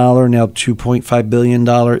 billion, now $2.5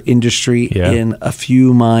 billion industry in a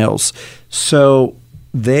few miles. So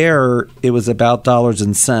there it was about dollars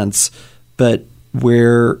and cents, but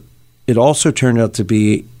where it also turned out to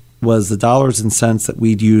be was the dollars and cents that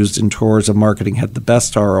we'd used in tourism marketing had the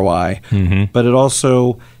best ROI, but it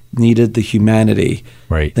also needed the humanity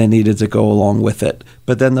that needed to go along with it.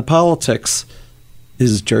 But then the politics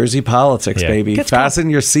is Jersey politics, baby. Fasten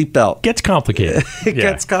your seatbelt. Gets complicated. It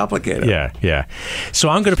gets complicated. Yeah. So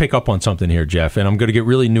I'm going to pick up on something here, Jeff, and I'm going to get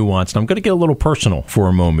really nuanced. I'm going to get a little personal for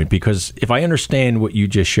a moment, because if I understand what you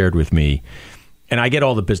just shared with me, and I get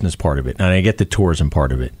all the business part of it, and I get the tourism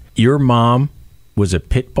part of it. Your mom was a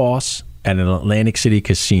pit boss at an Atlantic City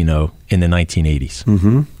casino in the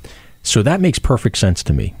 1980s. So that makes perfect sense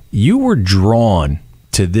to me. You were drawn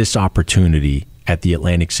to this opportunity at the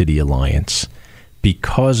Atlantic City Alliance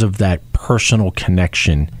because of that personal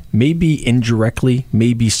connection, maybe indirectly,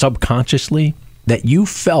 maybe subconsciously, that you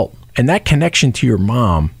felt. And that connection to your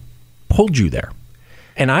mom pulled you there.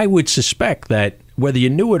 And I would suspect that whether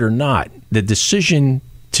you knew it or not, the decision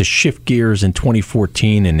to shift gears in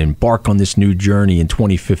 2014 and embark on this new journey in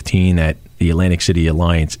 2015 at the Atlantic City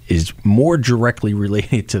Alliance is more directly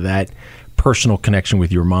related to that personal connection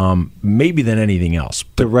with your mom, maybe than anything else.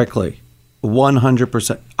 Directly.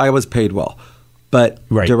 100%. I was paid well. But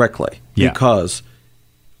directly, because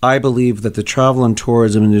I believe that the travel and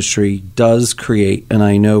tourism industry does create, and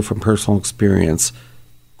I know from personal experience,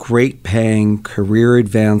 great paying, career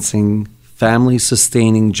advancing, family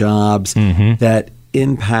sustaining jobs that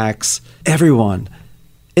impacts everyone,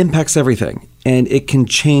 impacts everything, and it can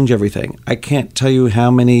change everything. I can't tell you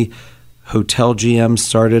how many hotel GMs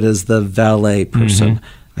started as the valet person.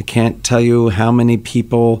 I can't tell you how many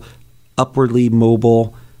people, upwardly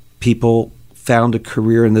mobile people, found a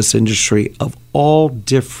career in this industry of all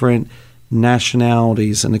different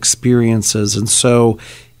nationalities and experiences. And so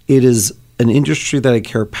it is an industry that I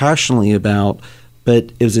care passionately about,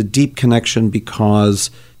 but it was a deep connection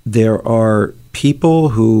because there are people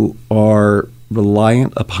who are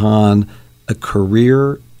reliant upon a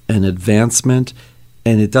career and advancement,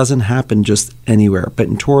 and it doesn't happen just anywhere. But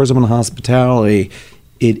in tourism and hospitality,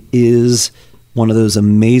 it is one of those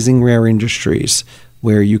amazing rare industries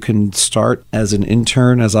where you can start as an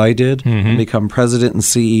intern, as I did, and become president and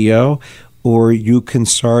CEO, or you can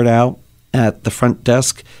start out at the front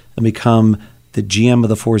desk and become the GM of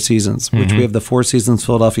the Four Seasons, which we have the Four Seasons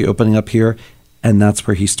Philadelphia opening up here, and that's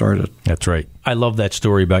where he started. That's right. I love that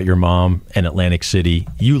story about your mom and Atlantic City.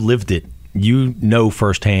 You lived it. You know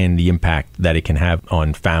firsthand the impact that it can have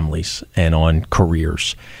on families and on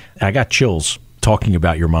careers. I got chills talking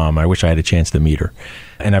about your mom. I wish I had a chance to meet her.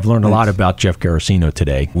 And I've learned a lot about Jeff Guaracino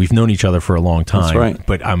today. We've known each other for a long time. That's right.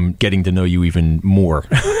 But I'm getting to know you even more.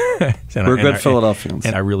 We're good Philadelphians.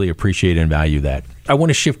 And I really appreciate and value that. I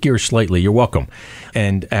want to shift gears slightly. You're welcome.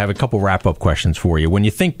 And I have a couple wrap-up questions for you. When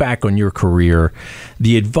you think back on your career,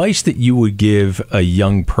 the advice that you would give a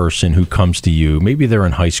young person who comes to you, maybe they're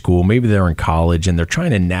in high school, maybe they're in college, and they're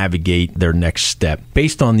trying to navigate their next step,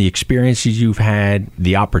 based on the experiences you've had,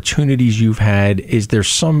 the opportunities you've had, is there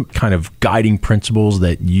some kind of guiding principles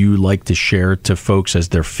that you like to share to folks as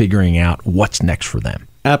they're figuring out what's next for them?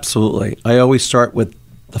 Absolutely. I always start with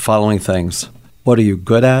the following things. What are you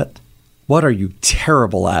good at? What are you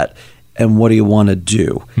terrible at? And what do you want to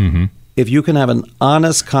do? If you can have an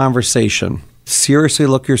honest conversation, seriously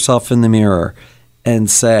look yourself in the mirror and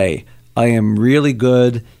say, I am really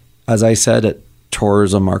good, as I said, at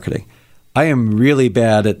tourism marketing. I am really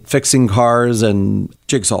bad at fixing cars and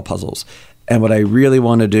jigsaw puzzles. And what I really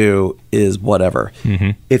want to do is whatever.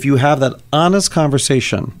 If you have that honest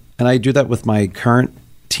conversation, and I do that with my current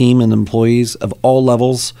team and employees of all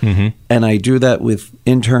levels, and I do that with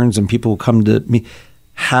interns and people who come to me,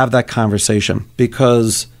 have that conversation,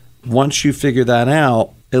 because once you figure that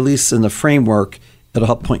out, at least in the framework, it'll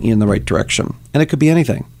help point you in the right direction. And it could be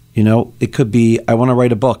anything. It could be, I want to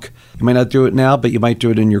write a book. You might not do it now, but you might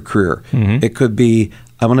do it in your career. Mm-hmm. It could be,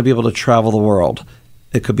 I want to be able to travel the world.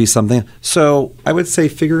 It could be something. So I would say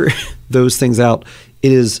figure those things out.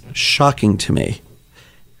 It is shocking to me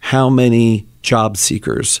how many job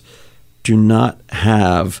seekers do not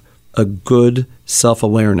have a good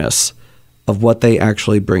self-awareness of what they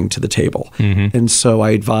actually bring to the table. Mm-hmm. And so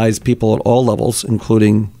I advise people at all levels,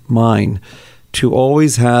 including mine, to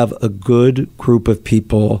always have a good group of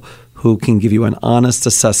people who can give you an honest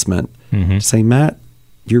assessment. Mm-hmm. Say, Matt,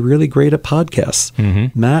 you're really great at podcasts.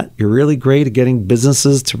 Mm-hmm. Matt, you're really great at getting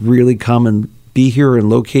businesses to really come and be here and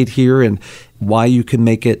locate here, and why you can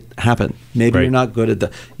make it happen. Maybe You're not good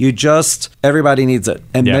at everybody needs it.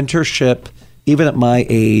 And mentorship, even at my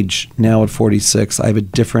age, now at 46, I have a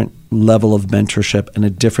different level of mentorship and a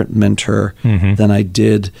different mentor than I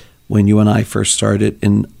did when you and I first started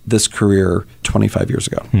in this career 25 years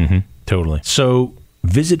ago. Mm-hmm. Totally. So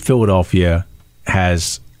Visit Philadelphia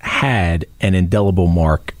has had an indelible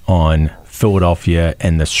mark on Philadelphia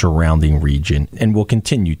and the surrounding region, and will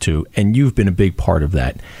continue to, and you've been a big part of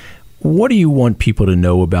that. What do you want people to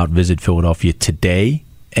know about Visit Philadelphia today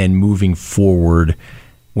and moving forward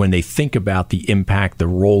when they think about the impact, the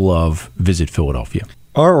role of Visit Philadelphia?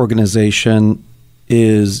 Our organization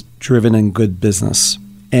is driven in good business.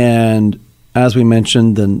 And as we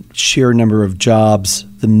mentioned, the sheer number of jobs,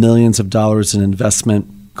 the millions of dollars in investment,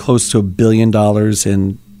 close to $1 billion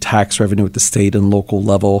in tax revenue at the state and local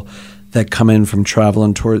level that come in from travel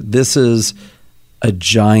and tour. This is a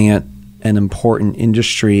giant and important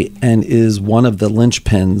industry and is one of the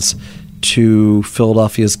linchpins to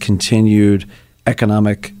Philadelphia's continued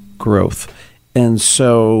economic growth. And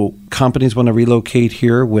so companies want to relocate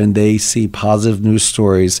here when they see positive news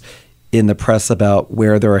stories in the press about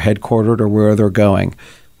where they're headquartered or where they're going,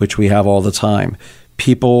 which we have all the time.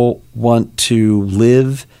 People want to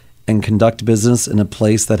live and conduct business in a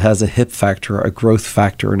place that has a hip factor, a growth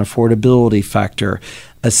factor, an affordability factor,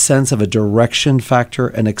 a sense of a direction factor,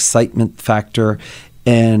 an excitement factor.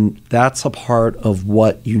 And that's a part of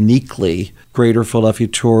what uniquely Greater Philadelphia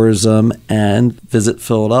Tourism and Visit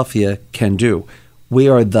Philadelphia can do. We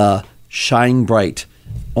are the shine bright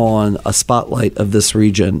on a spotlight of this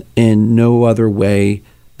region in no other way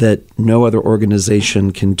that no other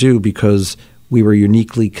organization can do, because we were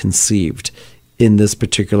uniquely conceived in this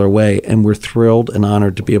particular way, and we're thrilled and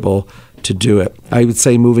honored to be able to do it. I would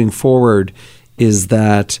say moving forward is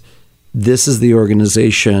that this is the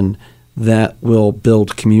organization that will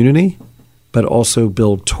build community, but also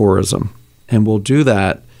build tourism. And we'll do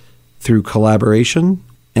that through collaboration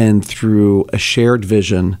and through a shared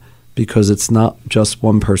vision, because it's not just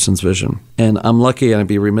one person's vision. And I'm lucky, and I'd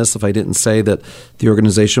be remiss if I didn't say that the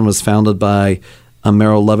organization was founded by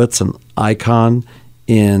Meryl Levitz, an icon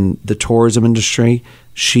in the tourism industry.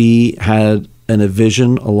 She had a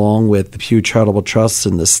vision, along with the Pew Charitable Trust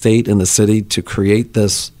and the state and the city, to create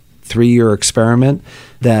this 3-year experiment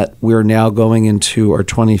that we're now going into our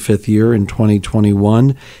 25th year in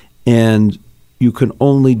 2021. And you can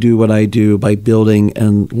only do what I do by building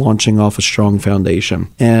and launching off a strong foundation.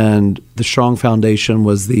 And the strong foundation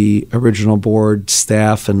was the original board,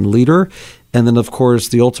 staff, and leader. And then, of course,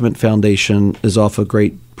 the ultimate foundation is off a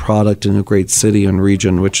great product in a great city and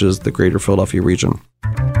region, which is the Greater Philadelphia region.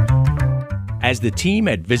 As the team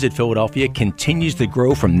at Visit Philadelphia continues to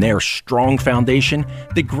grow from their strong foundation,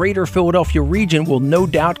 the Greater Philadelphia region will no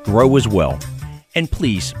doubt grow as well. And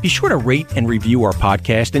please be sure to rate and review our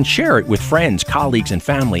podcast and share it with friends, colleagues, and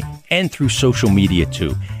family, and through social media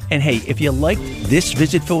too. And hey, if you liked this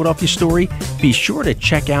Visit Philadelphia story, be sure to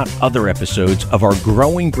check out other episodes of our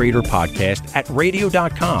Growing Greater podcast at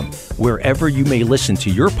radio.com, wherever you may listen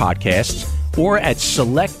to your podcasts, or at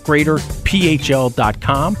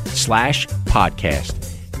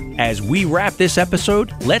selectgreaterphl.com/podcast. As we wrap this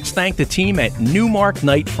episode, let's thank the team at Newmark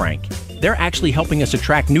Knight Frank. They're actually helping us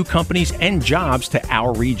attract new companies and jobs to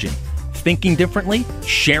our region. Thinking differently,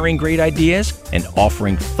 sharing great ideas, and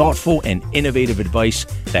offering thoughtful and innovative advice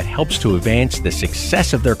that helps to advance the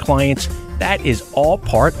success of their clients, that is all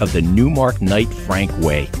part of the Newmark Knight Frank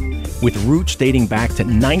way. With roots dating back to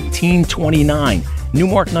 1929,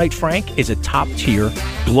 Newmark Knight Frank is a top-tier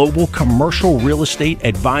global commercial real estate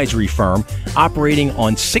advisory firm operating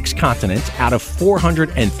on 6 continents out of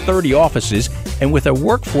 430 offices and with a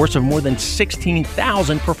workforce of more than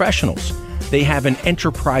 16,000 professionals. They have an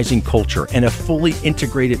enterprising culture and a fully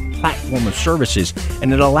integrated platform of services,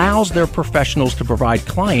 and it allows their professionals to provide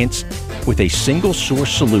clients with a single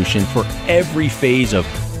source solution for every phase of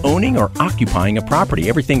owning or occupying a property.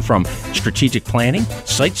 Everything from strategic planning,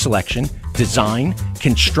 site selection, design,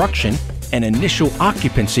 construction, and initial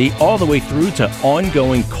occupancy, all the way through to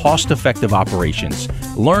ongoing cost-effective operations.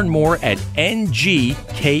 Learn more at ngkf.com.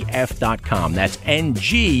 That's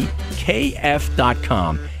ngkf.com.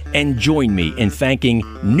 And join me in thanking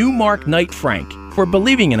Newmark Knight Frank for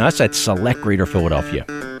believing in us at Select Greater Philadelphia.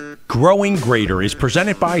 Growing Greater is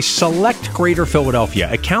presented by Select Greater Philadelphia,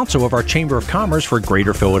 a council of our Chamber of Commerce for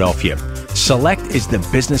Greater Philadelphia. Select is the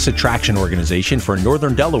business attraction organization for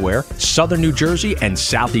Northern Delaware, Southern New Jersey, and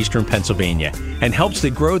Southeastern Pennsylvania, and helps to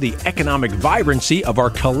grow the economic vibrancy of our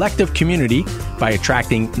collective community by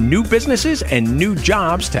attracting new businesses and new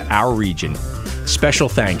jobs to our region. Special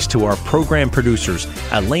thanks to our program producers,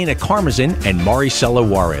 Elena Carmazin and Maricela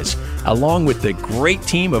Juarez, along with the great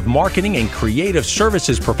team of marketing and creative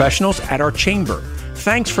services professionals at our chamber.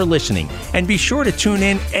 Thanks for listening, and be sure to tune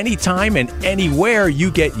in anytime and anywhere you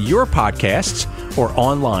get your podcasts or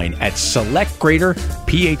online at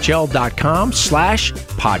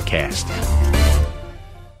selectgreaterphl.com/podcast.